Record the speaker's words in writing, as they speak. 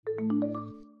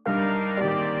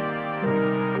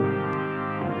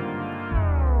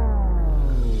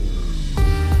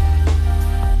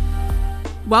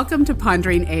Welcome to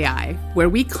Pondering AI, where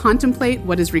we contemplate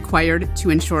what is required to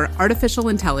ensure artificial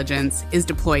intelligence is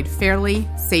deployed fairly,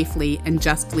 safely, and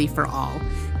justly for all,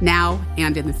 now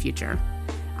and in the future.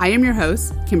 I am your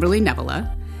host, Kimberly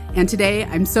Nevala, and today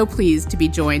I'm so pleased to be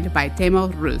joined by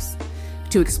Teemu Roos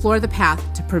to explore the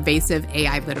path to pervasive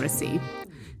AI literacy.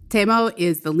 Teemu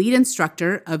is the lead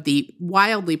instructor of the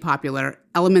wildly popular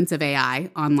Elements of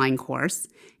AI online course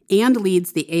and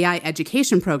leads the AI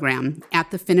education program at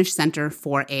the Finnish Center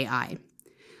for AI,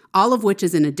 all of which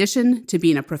is in addition to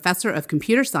being a professor of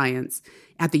computer science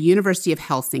at the University of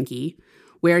Helsinki,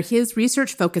 where his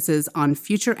research focuses on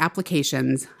future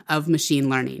applications of machine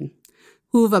learning.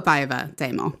 Hyvää päivää,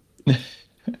 Teemu.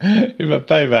 Hyvää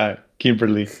päivää,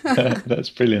 Kimberly.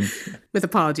 That's brilliant. With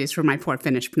apologies for my poor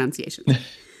Finnish pronunciation.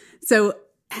 So,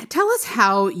 tell us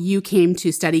how you came to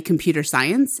study computer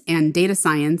science and data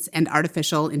science and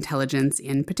artificial intelligence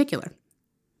in particular.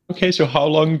 Okay, so how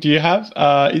long do you have?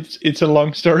 It's a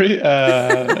long story,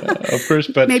 of course,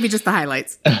 but maybe just the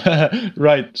highlights.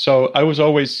 Right. So I was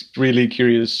always really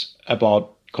curious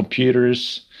about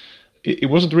computers. It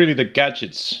wasn't really the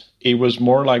gadgets. It was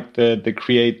more like the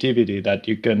creativity that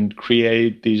you can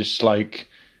create these like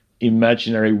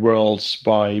imaginary worlds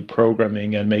by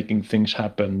programming and making things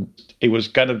happen. It was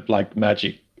kind of like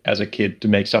magic as a kid to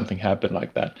make something happen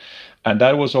like that. And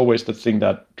that was always the thing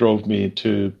that drove me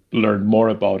to learn more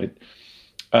about it.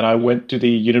 And I went to the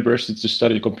university to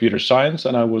study computer science,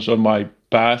 and I was on my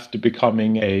path to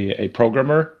becoming a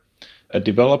programmer, a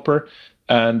developer.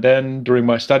 And then during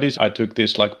my studies, I took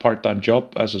this like part-time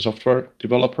job as a software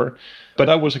developer. But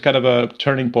that was a kind of a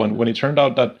turning point when it turned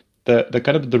out that the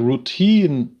kind of the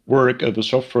routine work of a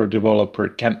software developer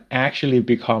can actually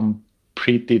become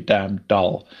pretty damn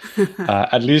dull.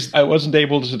 At least I wasn't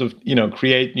able to sort of,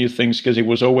 create new things because it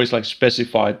was always like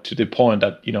specified to the point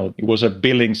that, it was a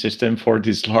billing system for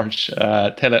this large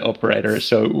teleoperator.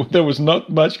 So there was not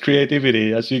much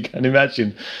creativity, as you can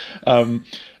imagine. And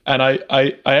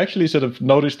I actually sort of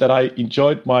noticed that I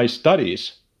enjoyed my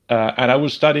studies. And I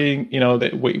was studying,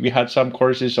 we had some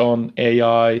courses on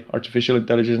AI, artificial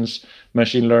intelligence,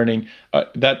 machine learning.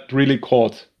 That really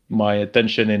caught my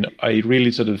attention, and I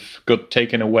really sort of got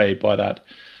taken away by that.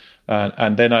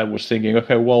 And then I was thinking,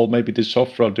 okay, well, maybe this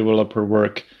software developer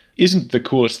work isn't the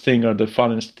coolest thing or the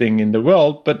funnest thing in the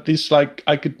world, but this like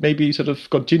I could maybe sort of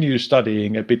continue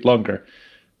studying a bit longer.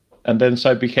 And then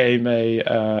so I became a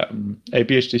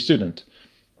PhD student,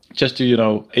 just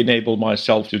to, enable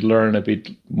myself to learn a bit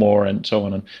more and so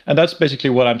on. And that's basically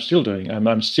what I'm still doing.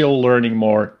 I'm still learning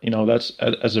more, that's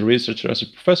as a researcher, as a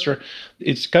professor,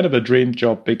 it's kind of a dream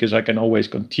job because I can always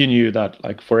continue that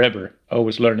like forever,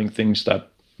 always learning things that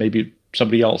maybe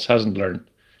somebody else hasn't learned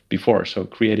before. So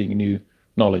creating new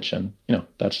knowledge and,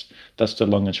 that's the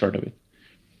long and short of it.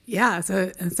 Yeah, so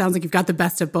it sounds like you've got the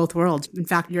best of both worlds. In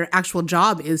fact, your actual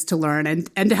job is to learn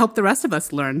and to help the rest of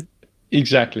us learn.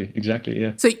 Exactly,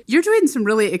 yeah. So you're doing some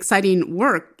really exciting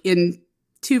work in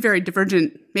two very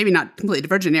divergent, maybe not completely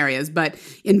divergent areas, but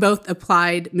in both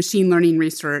applied machine learning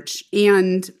research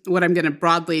and what I'm going to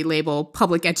broadly label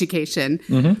public education.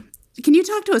 Mm-hmm. Can you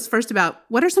talk to us first about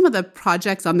what are some of the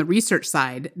projects on the research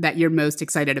side that you're most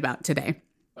excited about today?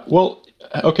 Well,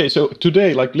 okay, so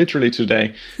today, like literally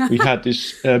today, we had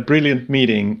this brilliant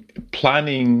meeting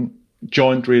planning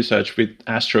joint research with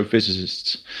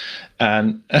astrophysicists.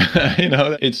 And,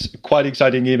 it's quite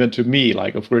exciting even to me.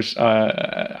 Like, of course,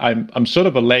 I'm sort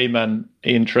of a layman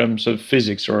in terms of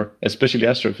physics, or especially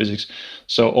astrophysics.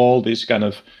 So all these kind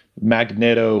of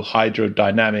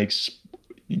magneto-hydrodynamics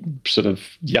sort of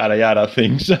yada yada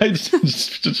things.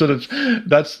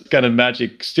 That's kind of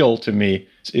magic still to me.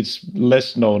 It's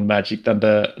less known magic than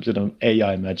the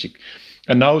AI magic.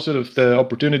 And now sort of the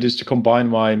opportunities to combine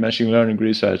my machine learning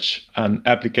research and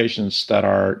applications that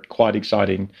are quite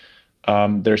exciting.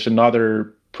 There's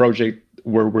another project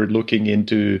where we're looking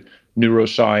into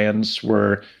neuroscience,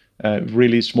 where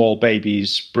really small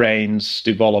babies' brains'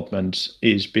 development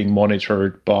is being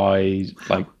monitored by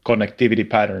like connectivity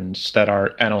patterns that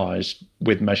are analyzed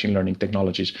with machine learning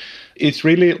technologies. It's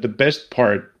really the best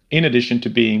part, in addition to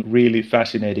being really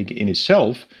fascinating in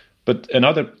itself. But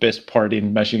another best part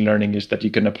in machine learning is that you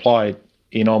can apply it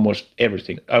in almost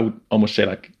everything. I would almost say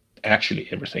like actually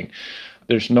everything.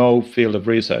 There's no field of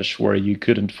research where you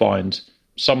couldn't find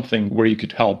something where you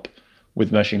could help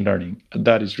with machine learning.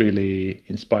 That is really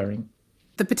inspiring.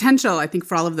 The potential, I think,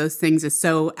 for all of those things is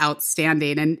so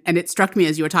outstanding. And it struck me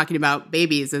as you were talking about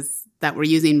babies is that we're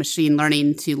using machine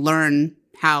learning to learn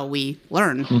how we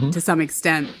learn to some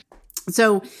extent.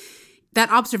 So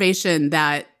that observation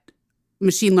that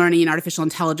machine learning and artificial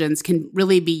intelligence can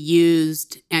really be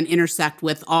used and intersect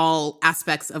with all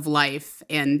aspects of life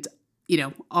and,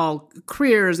 all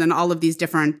careers and all of these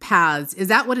different paths. Is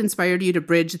that what inspired you to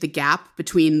bridge the gap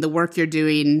between the work you're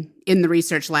doing in the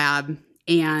research lab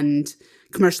and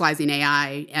commercializing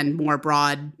AI and more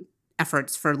broad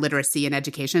efforts for literacy and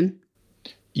education?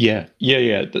 Yeah.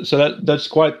 So that's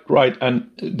quite right. And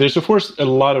there's, of course, a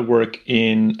lot of work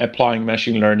in applying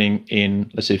machine learning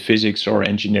in, let's say, physics or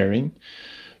engineering.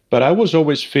 But I was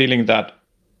always feeling that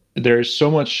there's so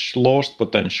much lost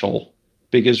potential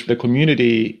because the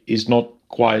community is not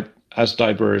quite as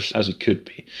diverse as it could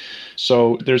be.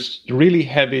 So there's really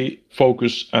heavy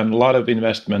focus and a lot of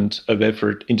investment of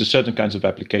effort into certain kinds of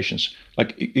applications,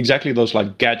 like exactly those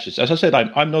like gadgets. As I said,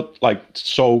 I'm not like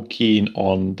so keen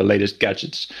on the latest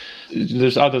gadgets.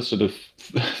 There's other sort of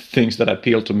things that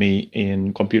appeal to me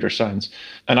in computer science.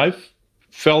 And I've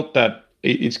felt that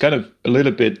it's kind of a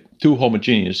little bit too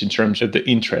homogeneous in terms of the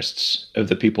interests of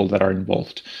the people that are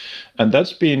involved. And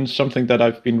that's been something that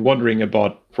I've been wondering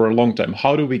about for a long time.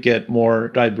 How do we get more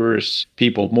diverse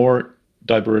people, more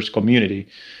diverse community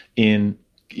in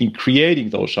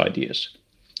creating those ideas?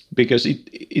 Because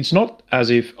it's not as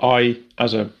if I,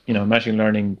 as a machine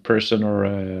learning person or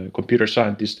a computer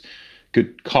scientist,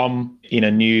 could come in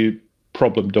a new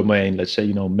problem domain, let's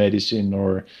say medicine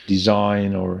or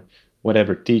design or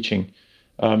whatever, teaching,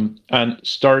 and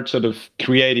start sort of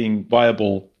creating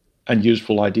viable and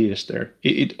useful ideas there.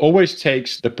 It always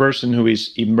takes the person who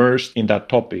is immersed in that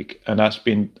topic and has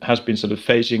been sort of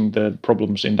facing the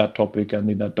problems in that topic and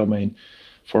in that domain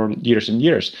for years and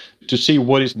years to see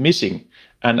what is missing.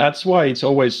 And that's why it's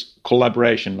always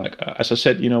collaboration. Like, as I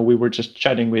said, we were just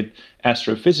chatting with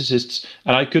astrophysicists,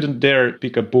 and I couldn't dare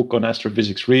pick a book on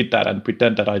astrophysics, read that, and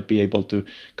pretend that I'd be able to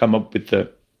come up with the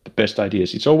best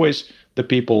ideas. It's always the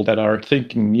people that are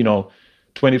thinking,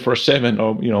 24/7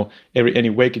 or, any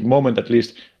waking moment at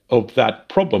least of that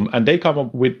problem. And they come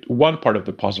up with one part of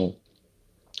the puzzle.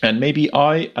 And maybe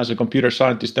I, as a computer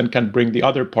scientist, then can bring the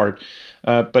other part,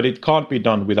 but it can't be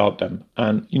done without them.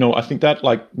 And, I think that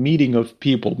like meeting of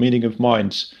people, meeting of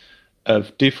minds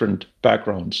of different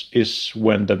backgrounds is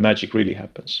when the magic really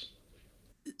happens.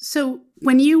 So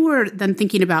when you were then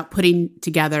thinking about putting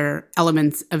together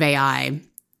elements of AI,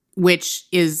 which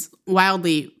is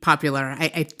wildly popular,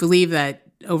 I believe that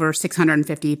over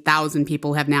 650,000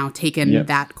 people have now taken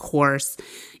that course.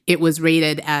 It was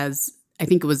rated as, I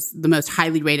think it was the most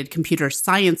highly rated computer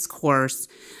science course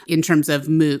in terms of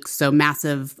MOOCs, so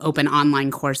massive open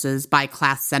online courses by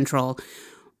Class Central.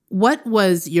 What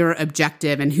was your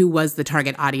objective and who was the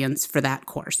target audience for that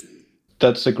course?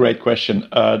 That's a great question.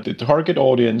 The target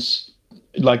audience,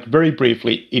 like very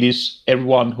briefly, it is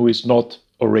everyone who is not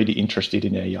already interested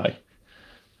in AI.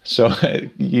 So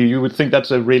you would think that's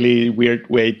a really weird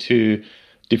way to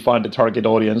define the target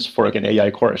audience for like an AI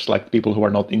course, like people who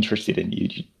are not interested in you.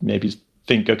 You maybe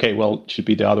think, okay, well, it should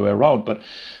be the other way around. But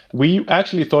we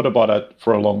actually thought about it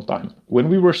for a long time. When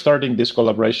we were starting this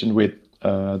collaboration with,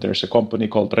 there's a company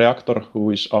called Reaktor, who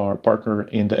is our partner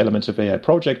in the Elements of AI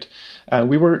project. And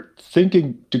we were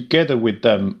thinking together with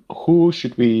them, who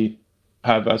should we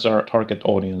have as our target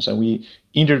audience? And we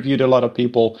interviewed a lot of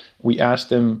people. We asked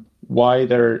them why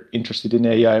they're interested in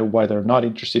AI, why they're not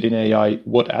interested in AI,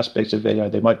 what aspects of AI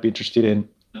they might be interested in.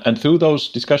 And through those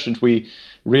discussions, we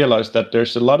realized that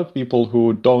there's a lot of people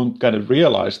who don't kind of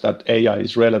realize that AI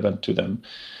is relevant to them.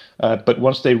 But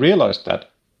once they realized that,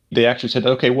 they actually said,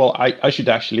 okay, well, I should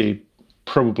actually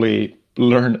probably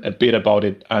learn a bit about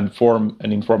it and form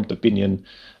an informed opinion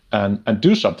and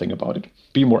do something about it,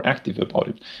 be more active about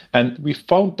it. And we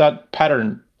found that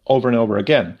pattern over and over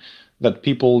again, that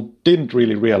people didn't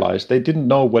really realize, they didn't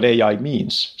know what AI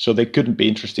means, so they couldn't be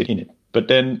interested in it. But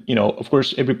then, of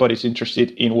course, everybody's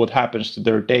interested in what happens to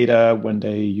their data when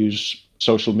they use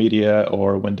social media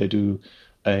or when they do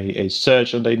a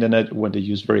search on the internet, when they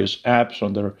use various apps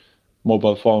on their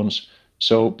mobile phones.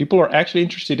 So people are actually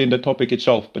interested in the topic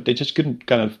itself, but they just couldn't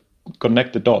kind of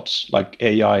connect the dots, like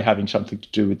AI having something to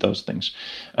do with those things.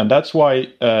 And that's why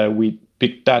we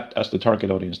picked that as the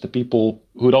target audience, the people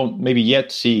who don't maybe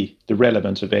yet see the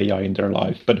relevance of AI in their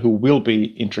life, but who will be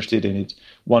interested in it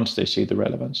once they see the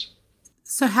relevance.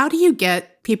 So how do you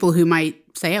get people who might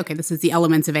say, okay, this is the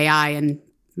elements of AI, and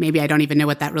maybe I don't even know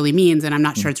what that really means, and I'm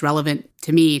not sure it's relevant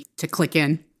to me, to click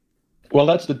in? Well,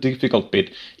 that's the difficult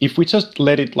bit. If we just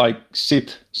let it like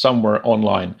sit somewhere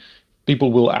online,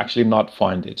 people will actually not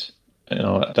find it.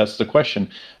 That's the question,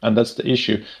 and that's the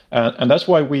issue. And that's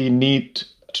why we need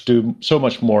to do so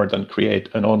much more than create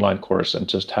an online course and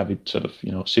just have it sort of,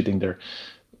 sitting there.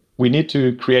 we need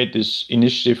to create this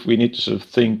initiative. We need to sort of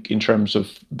think in terms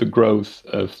of the growth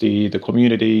of the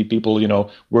community, people,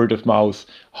 word of mouth.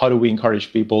 How do we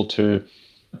encourage people to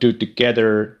do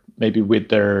together, maybe with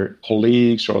their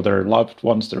colleagues or their loved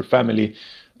ones, their family,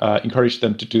 encourage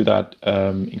them to do that,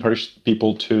 encourage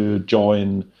people to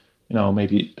join,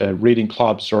 maybe reading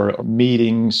clubs or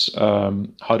meetings.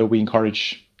 How do we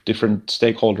encourage different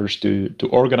stakeholders to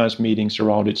organize meetings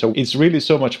around it? So it's really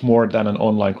so much more than an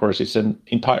online course. It's an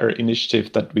entire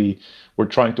initiative that we're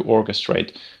trying to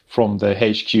orchestrate from the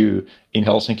HQ in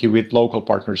Helsinki with local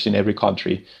partners in every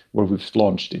country where we've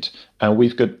launched it. And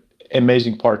we've got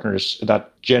amazing partners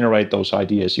that generate those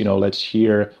ideas. Let's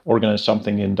here organize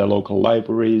something in the local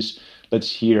libraries.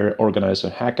 Let's here organize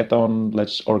a hackathon.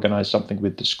 Let's organize something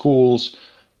with the schools,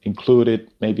 include it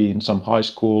maybe in some high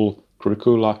school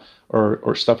curricula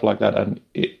or stuff like that. And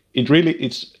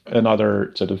it's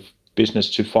another sort of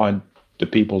business to find the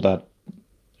people that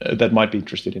might be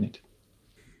interested in it.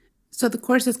 So the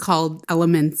course is called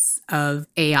Elements of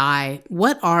AI.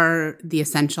 What are the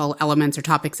essential elements or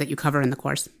topics that you cover in the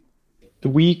course?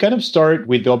 We kind of start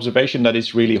with the observation that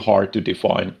it's really hard to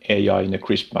define AI in a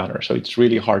crisp manner. So it's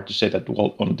really hard to say that,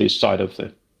 well, on this side of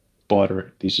the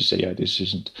border, this is AI, this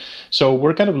isn't. So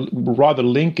we're kind of rather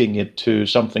linking it to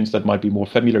some things that might be more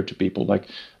familiar to people, like,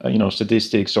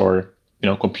 statistics or,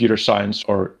 computer science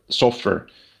or software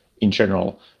in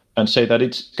general, and say that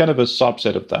it's kind of a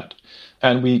subset of that.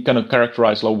 And we kind of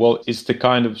characterize, well, it's the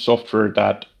kind of software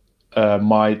that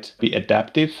might be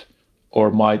adaptive or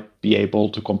might be able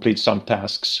to complete some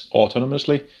tasks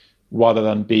autonomously rather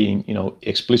than being,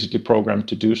 explicitly programmed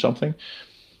to do something.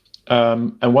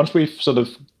 And once we've sort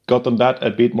of gotten that a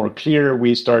bit more clear,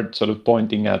 we start sort of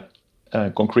pointing at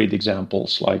concrete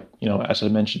examples, like, as I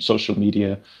mentioned, social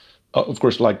media, of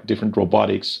course, like different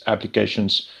robotics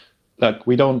applications. Like,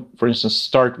 we don't, for instance,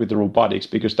 start with the robotics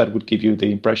because that would give you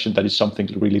the impression that it's something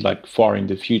really like far in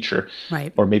the future,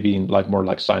 right? Or maybe in like more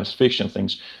like science fiction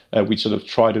things. We sort of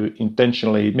try to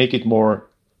intentionally make it more,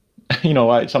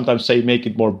 I sometimes say make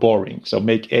it more boring. So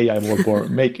make AI more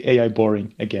boring, make AI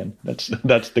boring again.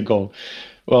 That's the goal.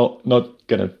 Well, not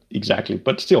kind of exactly,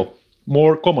 but still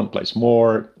more commonplace,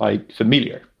 more like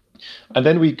familiar. And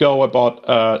then we go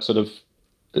about sort of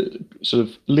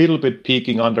little bit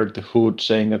peeking under the hood,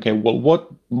 saying, okay, well, what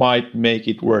might make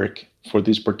it work for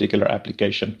this particular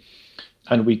application?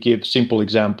 And we give simple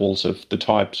examples of the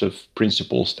types of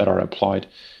principles that are applied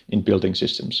in building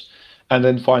systems. And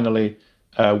then finally,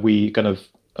 we kind of,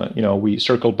 we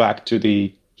circle back to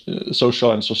the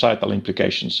social and societal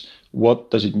implications.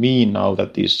 What does it mean now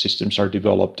that these systems are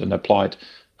developed and applied?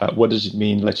 What does it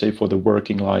mean, let's say, for the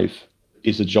working life?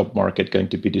 Is the job market going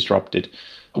to be disrupted?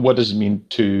 What does it mean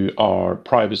to our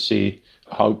privacy?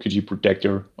 How could you protect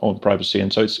your own privacy?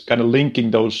 And so it's kind of linking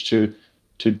those to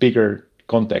bigger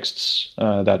contexts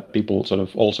that people sort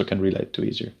of also can relate to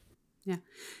easier. Yeah.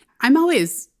 I'm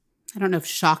always, I don't know if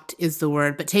shocked is the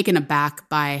word, but taken aback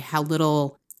by how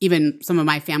little even some of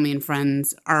my family and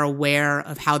friends are aware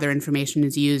of how their information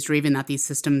is used, or even that these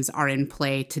systems are in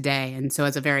play today. And so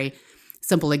as a very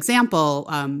simple example,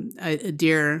 a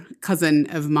dear cousin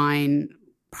of mine,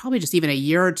 probably just even a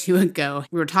year or two ago,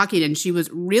 we were talking and she was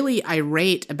really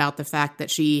irate about the fact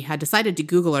that she had decided to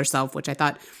Google herself, which I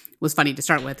thought was funny to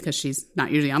start with because she's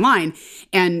not usually online,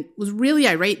 and was really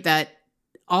irate that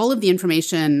all of the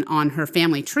information on her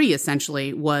family tree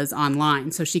essentially was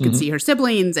online. So she could see her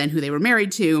siblings and who they were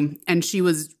married to, and she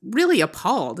was really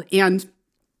appalled. And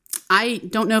I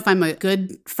don't know if I'm a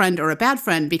good friend or a bad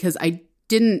friend, because I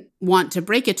didn't want to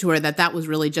break it to her that was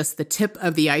really just the tip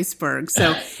of the iceberg.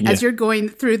 So as you're going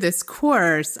through this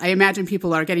course, I imagine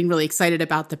people are getting really excited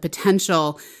about the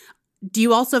potential. Do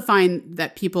you also find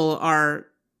that people are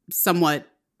somewhat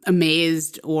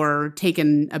amazed or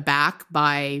taken aback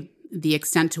by the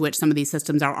extent to which some of these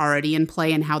systems are already in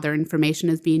play and how their information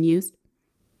is being used?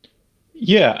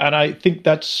 Yeah, and I think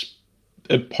that's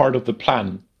a part of the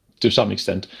plan to some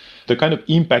extent. The kind of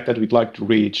impact that we'd like to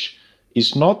reach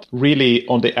is not really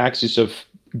on the axis of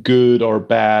good or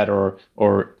bad, or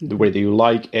whether you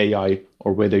like AI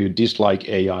or whether you dislike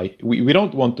AI. We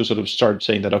don't want to sort of start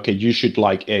saying that, okay, you should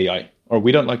like AI. Or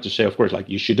we don't like to say, of course, like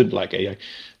you shouldn't like AI.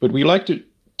 But we like to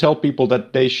tell people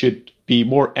that they should be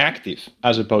more active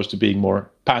as opposed to being more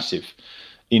passive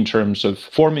in terms of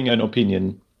forming an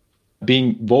opinion,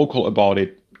 being vocal about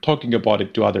it, talking about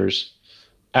it to others,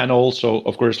 and also,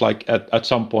 of course, like at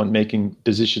some point making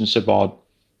decisions about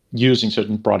using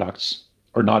certain products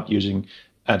or not using,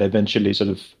 and eventually sort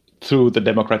of through the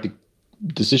democratic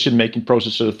decision-making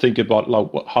process, sort of think about like,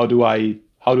 how do I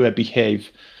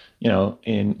behave,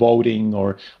 in voting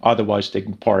or otherwise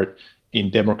taking part in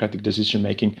democratic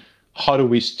decision-making. how do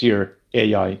we steer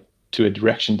AI to a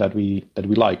direction that we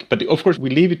like? But of course, we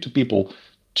leave it to people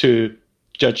to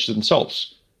judge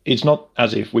themselves. It's not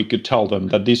as if we could tell them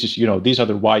that this is, these are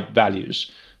the right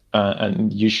values,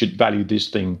 and you should value this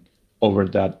thing over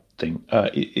that thing.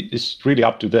 It's really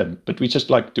up to them. But we just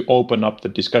like to open up the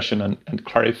discussion and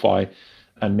clarify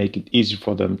and make it easy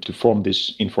for them to form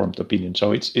this informed opinion.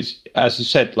 So it's as you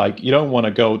said, like, you don't want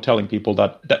to go telling people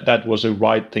that was a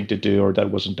right thing to do or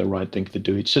that wasn't the right thing to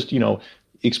do. It's just,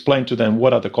 explain to them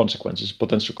what are the consequences,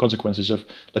 potential consequences of,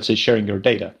 let's say, sharing your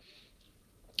data.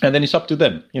 And then it's up to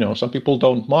them. Some people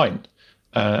don't mind,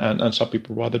 and some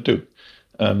people rather do.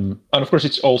 And of course,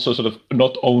 it's also sort of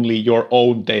not only your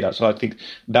own data. So I think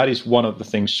that is one of the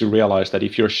things to realize, that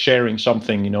if you're sharing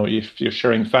something, if you're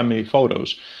sharing family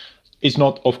photos, it's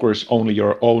not, of course, only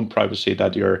your own privacy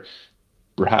that you're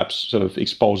perhaps sort of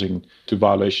exposing to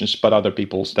violations, but other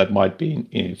people's that might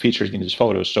be featured in these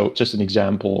photos. So just an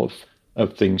example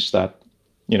of things that,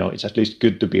 it's at least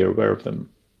good to be aware of them.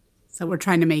 So we're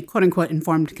trying to make, quote unquote,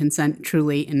 informed consent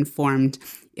truly informed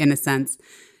in a sense.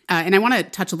 And I want to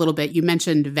touch a little bit. You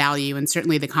mentioned value, and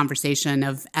certainly the conversation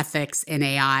of ethics in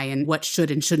AI and what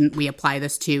should and shouldn't we apply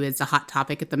this to is a hot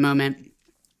topic at the moment.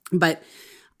 But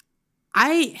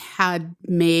I had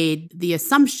made the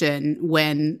assumption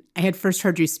when I had first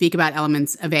heard you speak about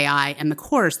elements of AI and the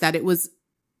course that it was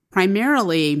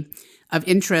primarily of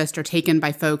interest or taken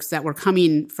by folks that were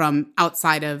coming from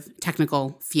outside of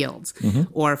technical fields,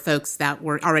 or folks that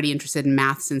were already interested in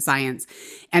maths and science.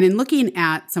 And in looking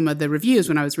at some of the reviews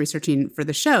when I was researching for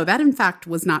the show, that in fact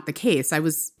was not the case. I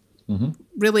was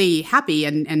really happy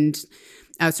and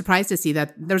I was surprised to see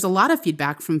that there's a lot of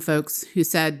feedback from folks who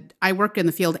said, I work in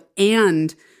the field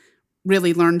and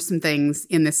really learned some things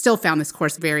in this, still found this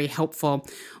course very helpful.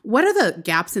 What are the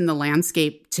gaps in the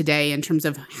landscape today in terms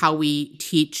of how we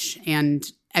teach and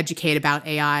educate about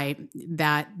AI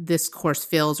that this course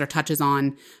fills or touches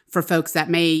on for folks that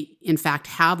may, in fact,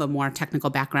 have a more technical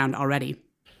background already?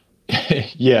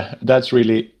 Yeah, that's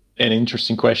really an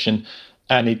interesting question.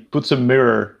 And it puts a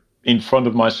mirror in front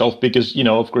of myself because,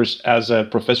 of course, as a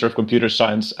professor of computer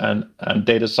science and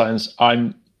data science,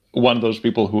 I'm one of those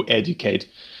people who educate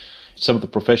some of the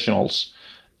professionals.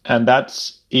 And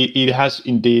it has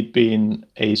indeed been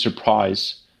a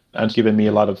surprise and given me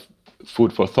a lot of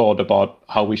food for thought about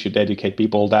how we should educate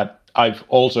people, that I've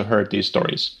also heard these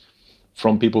stories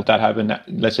from people that have,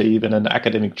 let's say, even an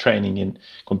academic training in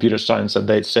computer science. And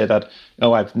they'd say that,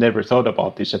 no, I've never thought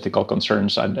about these ethical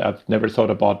concerns, and I've never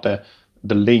thought about the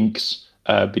links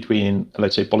between,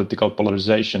 let's say, political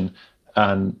polarization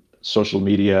and social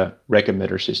media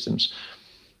recommender systems.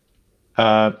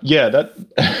 That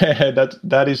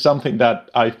is something that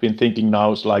I've been thinking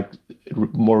now, is like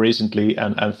more recently,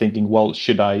 and thinking, well,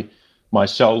 should I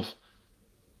myself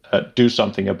do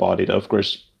something about it? Of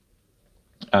course,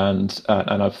 and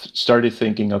I've started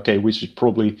thinking, okay, we should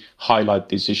probably highlight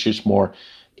these issues more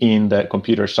in the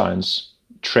computer science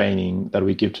training that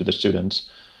we give to the students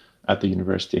at the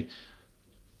university.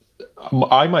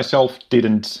 I myself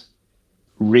didn't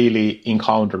really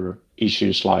encounter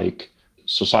issues like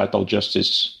societal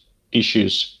justice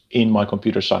issues in my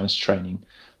computer science training.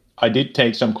 I did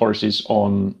take some courses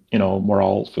on,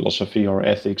 moral philosophy or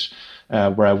ethics,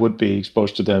 where I would be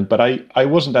exposed to them. But I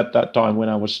wasn't at that time when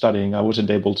I was studying, I wasn't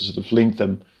able to sort of link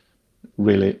them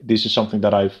really. This is something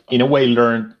that I've, in a way,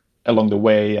 learned along the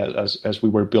way as we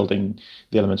were building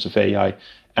the elements of AI.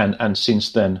 And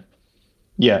since then,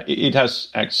 it has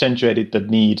accentuated the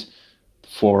need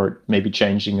for maybe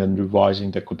changing and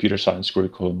revising the computer science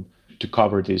curriculum to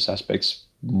cover these aspects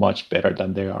much better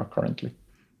than they are currently.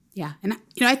 Yeah. And,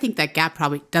 I think that gap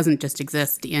probably doesn't just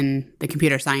exist in the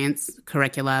computer science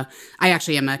curricula. I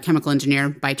actually am a chemical engineer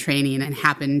by training and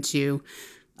happened to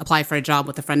apply for a job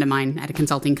with a friend of mine at a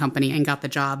consulting company and got the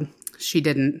job. She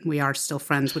didn't. We are still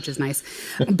friends, which is nice.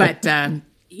 But,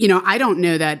 I don't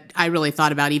know that I really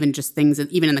thought about even just things,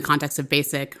 even in the context of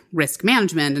basic risk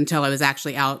management, until I was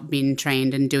actually out being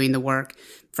trained and doing the work,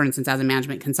 for instance, as a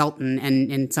management consultant and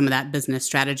in some of that business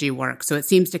strategy work. So it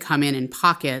seems to come in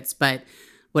pockets, but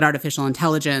what artificial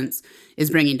intelligence is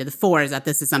bringing to the fore is that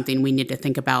this is something we need to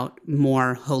think about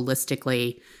more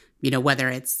holistically, whether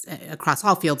it's across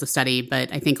all fields of study,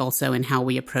 but I think also in how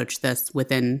we approach this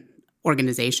within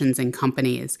organizations and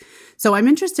companies. So I'm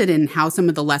interested in how some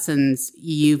of the lessons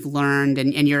you've learned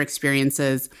and your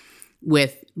experiences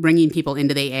with bringing people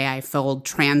into the AI fold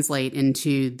translate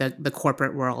into the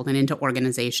corporate world and into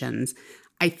organizations.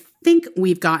 I think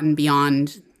we've gotten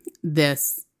beyond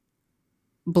this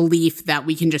belief that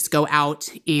we can just go out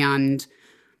and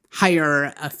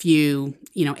hire a few,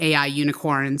 AI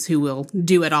unicorns who will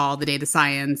do it all, the data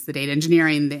science, the data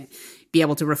engineering, be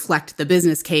able to reflect the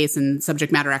business case and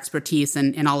subject matter expertise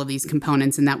and all of these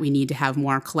components, and that we need to have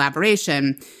more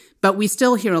collaboration. But we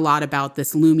still hear a lot about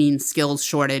this looming skills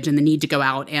shortage and the need to go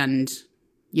out and,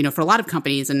 for a lot of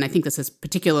companies, and I think this is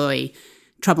particularly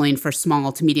troubling for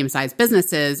small to medium-sized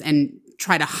businesses, and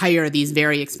try to hire these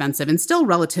very expensive and still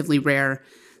relatively rare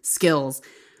skills.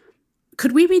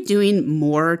 Could we be doing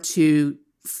more to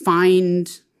find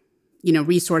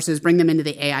resources, bring them into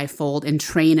the AI fold and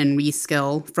train and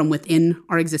reskill from within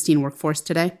our existing workforce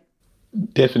today?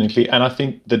 Definitely. And I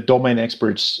think the domain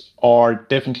experts are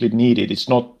definitely needed. It's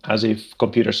not as if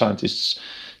computer scientists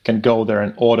can go there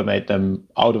and automate them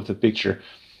out of the picture.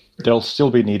 They'll still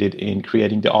be needed in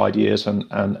creating the ideas and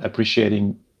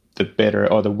appreciating the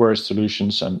better or the worst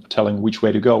solutions and telling which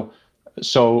way to go.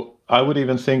 So I would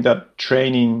even think that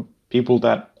training people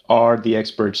that are the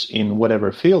experts in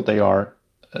whatever field they are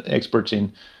experts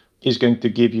in is going to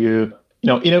give you,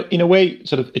 in a way,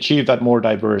 sort of achieve that more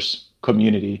diverse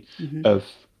community of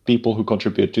people who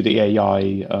contribute to the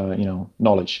AI,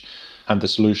 knowledge and the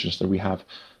solutions that we have.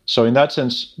 So in that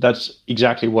sense, that's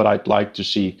exactly what I'd like to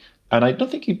see. And I don't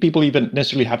think people even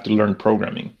necessarily have to learn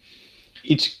programming.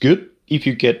 It's good if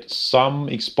you get some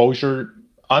exposure,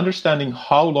 understanding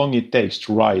how long it takes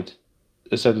to write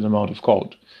a certain amount of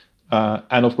code.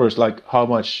 And of course, like how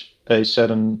much a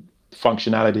certain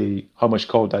functionality, how much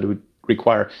code that would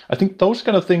require. I think those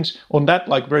kind of things on that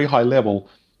like very high level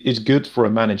is good for a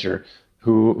manager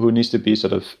who needs to be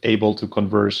sort of able to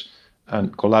converse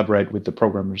and collaborate with the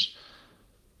programmers.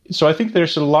 So I think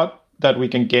there's a lot that we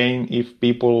can gain if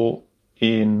people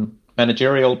in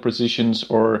managerial positions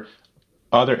or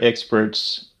other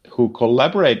experts who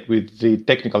collaborate with the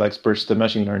technical experts, the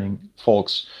machine learning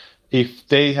folks, if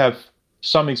they have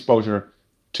some exposure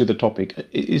to the topic.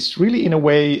 It's really, in a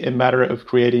way, a matter of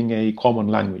creating a common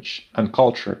language and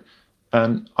culture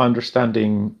and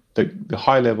understanding the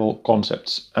high-level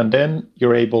concepts. And then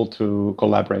you're able to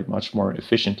collaborate much more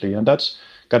efficiently. And that's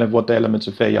kind of what the elements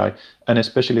of AI, and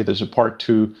especially there's a part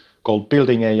 2 called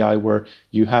Building AI, where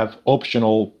you have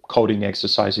optional coding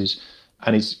exercises,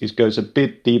 and it goes a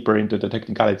bit deeper into the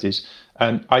technicalities.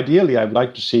 And ideally, I'd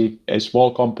like to see a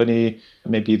small company,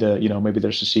 maybe there's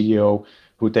a CEO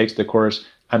who takes the course,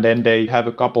 and then they have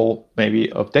a couple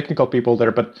maybe of technical people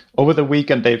there, but over the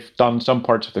weekend they've done some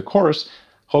parts of the course,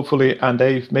 hopefully, and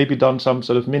they've maybe done some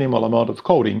sort of minimal amount of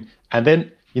coding. And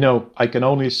then, I can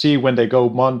only see when they go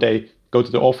Monday, go to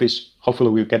the office. Hopefully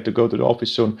we'll get to go to the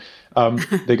office soon.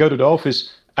 They go to the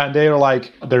office and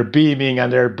they're beaming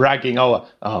and they're bragging,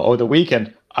 over the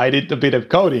weekend, I did a bit of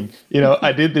coding.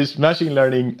 I did this machine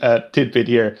learning tidbit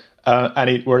here. And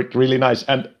it worked really nice.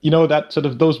 And, that sort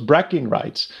of those bragging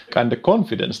rights and the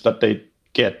confidence that they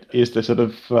get is the sort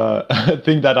of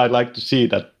thing that I'd like to see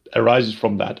that arises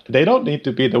from that. They don't need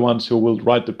to be the ones who will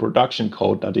write the production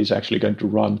code that is actually going to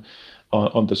run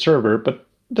on the server, but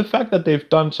the fact that they've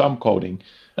done some coding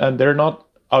and they're not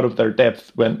out of their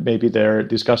depth when maybe they're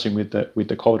discussing with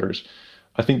the coders.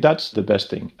 I think that's the best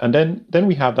thing. And then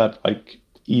we have that like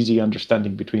easy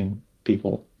understanding between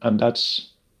people, and that's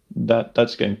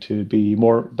going to be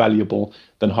more valuable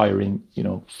than hiring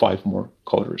 5 more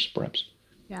coders perhaps.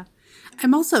 Yeah.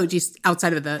 I'm also, just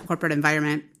outside of the corporate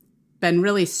environment, been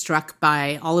really struck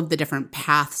by all of the different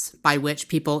paths by which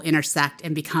people intersect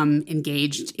and become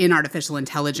engaged in artificial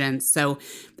intelligence. So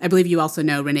I believe you also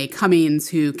know Renee Cummings,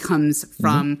 who comes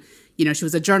from, she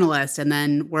was a journalist and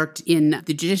then worked in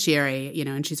the judiciary,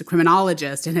 and she's a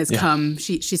criminologist and has come,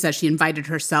 she says she invited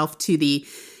herself to the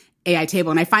AI table.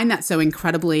 And I find that so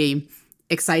incredibly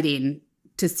exciting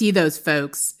to see those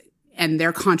folks and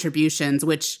their contributions,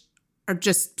 which are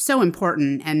just so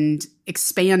important and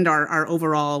expand our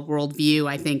overall worldview,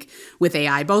 I think, with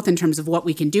AI, both in terms of what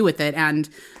we can do with it and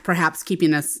perhaps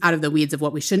keeping us out of the weeds of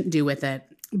what we shouldn't do with it.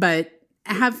 But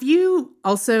have you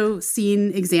also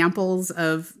seen examples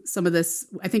of some of this,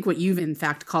 I think what you've in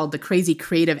fact called the crazy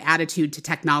creative attitude to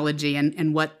technology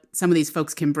and what some of these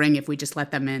folks can bring if we just let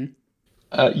them in?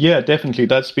 Yeah, definitely.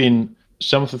 That's been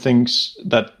some of the things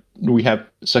that we have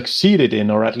succeeded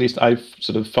in, or at least I've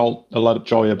sort of felt a lot of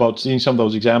joy about seeing some of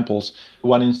those examples.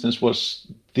 One instance was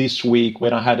this week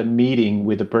when I had a meeting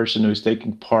with a person who's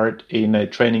taking part in a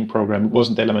training program. It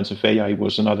wasn't Elements of AI, it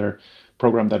was another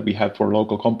program that we had for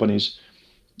local companies.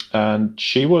 And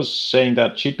she was saying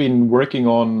that she'd been working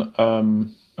on,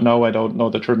 now I don't know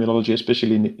the terminology,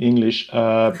 especially in English,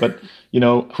 but,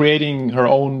 creating her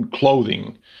own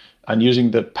clothing and using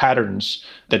the patterns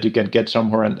that you can get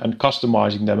somewhere and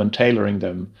customizing them and tailoring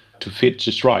them to fit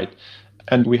just right.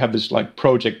 And we have this like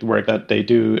project work that they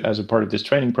do as a part of this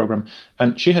training program.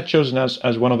 And she had chosen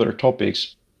as one of their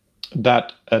topics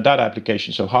that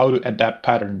application. So how to adapt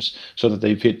patterns so that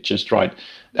they fit just right.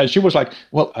 And she was like,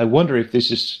 well, I wonder if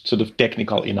this is sort of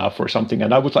technical enough or something.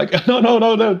 And I was like,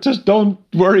 no, just don't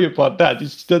worry about that.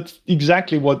 That's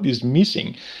exactly what is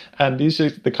missing. And these are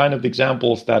the kind of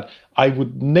examples that I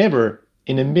would never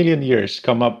in a million years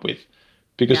come up with,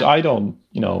 because I don't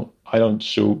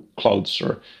sew clothes,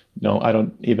 or I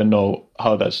don't even know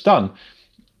how that's done.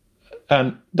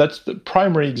 And that's the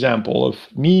primary example of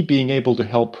me being able to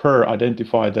help her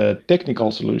identify the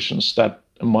technical solutions that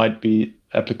might be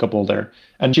applicable there.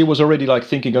 And she was already like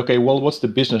thinking, okay, well, what's the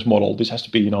business model? This has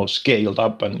to be, scaled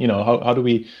up. And, how do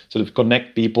we sort of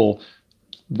connect people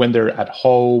when they're at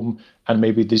home? And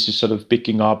maybe this is sort of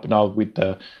picking up now with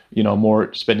the,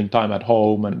 more spending time at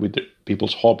home and with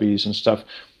people's hobbies and stuff.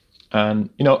 And,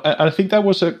 I think that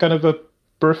was a kind of a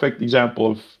perfect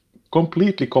example of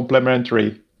completely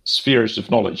complementary spheres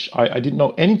of knowledge. I didn't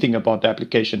know anything about the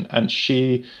application, and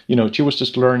she was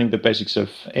just learning the basics of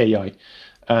AI,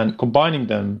 and combining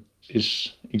them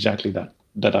is exactly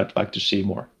that I'd like to see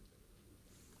more.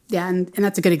 Yeah, and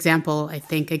that's a good example, I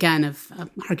think, again, of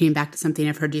harkening back to something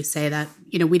I've heard you say, that,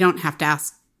 we don't have to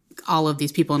ask all of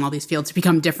these people in all these fields to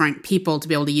become different people to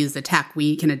be able to use the tech.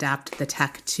 We can adapt the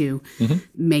tech to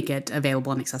make it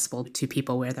available and accessible to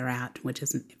people where they're at, which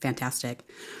is fantastic.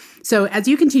 So as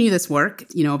you continue this work,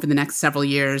 over the next several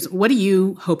years, what do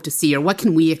you hope to see, or what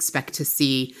can we expect to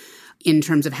see in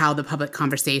terms of how the public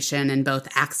conversation and both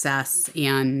access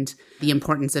and the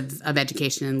importance of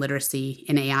education and literacy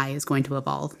in AI is going to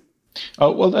evolve?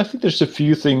 Well, I think there's a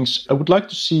few things. I would like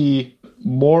to see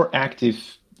more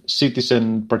active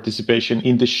citizen participation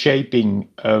in the shaping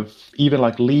of even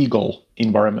like legal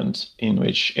environments in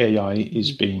which AI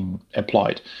is being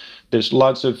applied. There's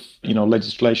lots of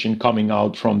legislation coming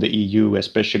out from the EU,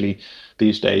 especially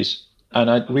these days. And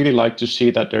I'd really like to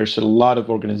see that there's a lot of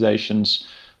organizations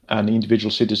and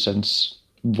individual citizens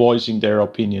voicing their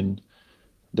opinion,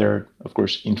 their, of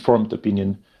course, informed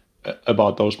opinion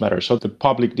about those matters. So the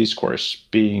public discourse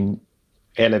being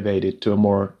elevated to a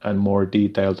more and more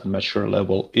detailed and mature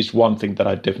level is one thing that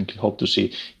I definitely hope to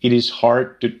see. It is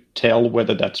hard to tell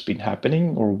whether that's been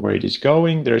happening or where it is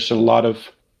going. There's a lot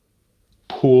of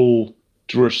pull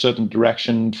to a certain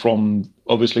direction from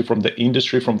the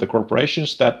industry, from the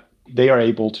corporations, that they are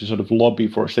able to sort of lobby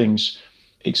for things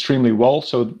extremely well.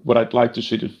 So what I'd like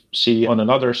to see on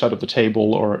another side of the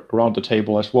table or around the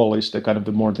table as well is the kind of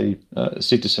the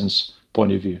citizens'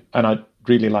 point of view. And I'd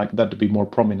really like that to be more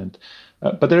prominent.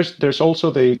 But there's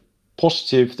also the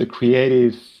positive, the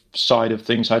creative side of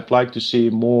things. I'd like to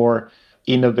see more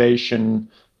innovation,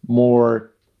 more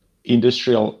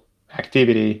industrial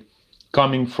activity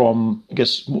coming from, I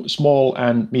guess, small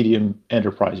and medium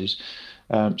enterprises,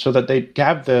 so that they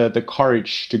have the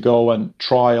courage to go and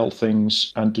trial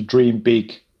things and to dream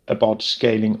big about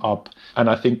scaling up. And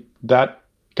I think that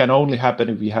can only happen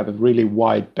if we have a really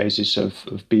wide basis of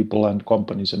people and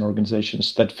companies and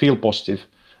organizations that feel positive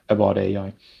about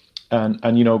AI and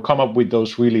come up with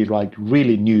those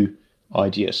really new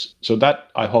ideas. So that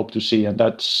I hope to see, and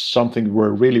that's something we're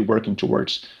really working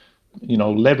towards,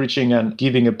 leveraging and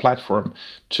giving a platform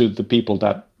to the people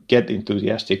that get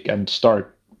enthusiastic and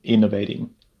start innovating.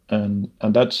 And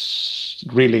that's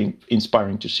really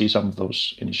inspiring to see some of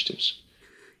those initiatives.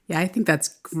 Yeah, I think that's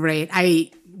great.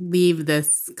 I leave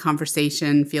this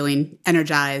conversation feeling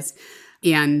energized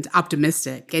and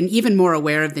optimistic, and even more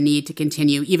aware of the need to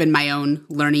continue even my own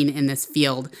learning in this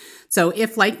field. So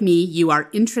if, like me, you are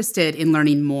interested in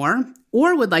learning more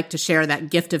or would like to share that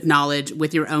gift of knowledge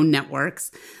with your own networks,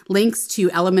 links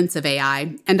to elements of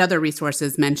AI and other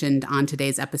resources mentioned on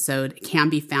today's episode can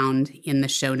be found in the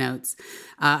show notes.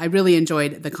 I really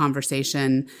enjoyed the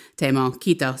conversation, Teemu.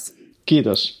 Kiitos.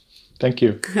 Kiitos. Thank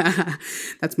you.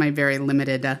 That's my very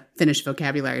limited Finnish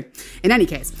vocabulary. In any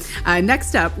case,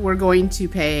 next up, we're going to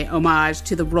pay homage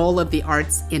to the role of the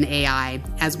arts in AI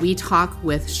as we talk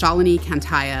with Shalini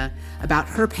Kantaya about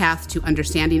her path to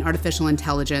understanding artificial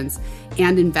intelligence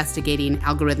and investigating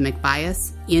algorithmic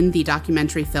bias in the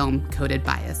documentary film Coded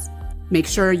Bias. Make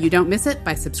sure you don't miss it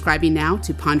by subscribing now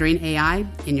to Pondering AI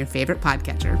in your favorite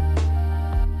podcatcher.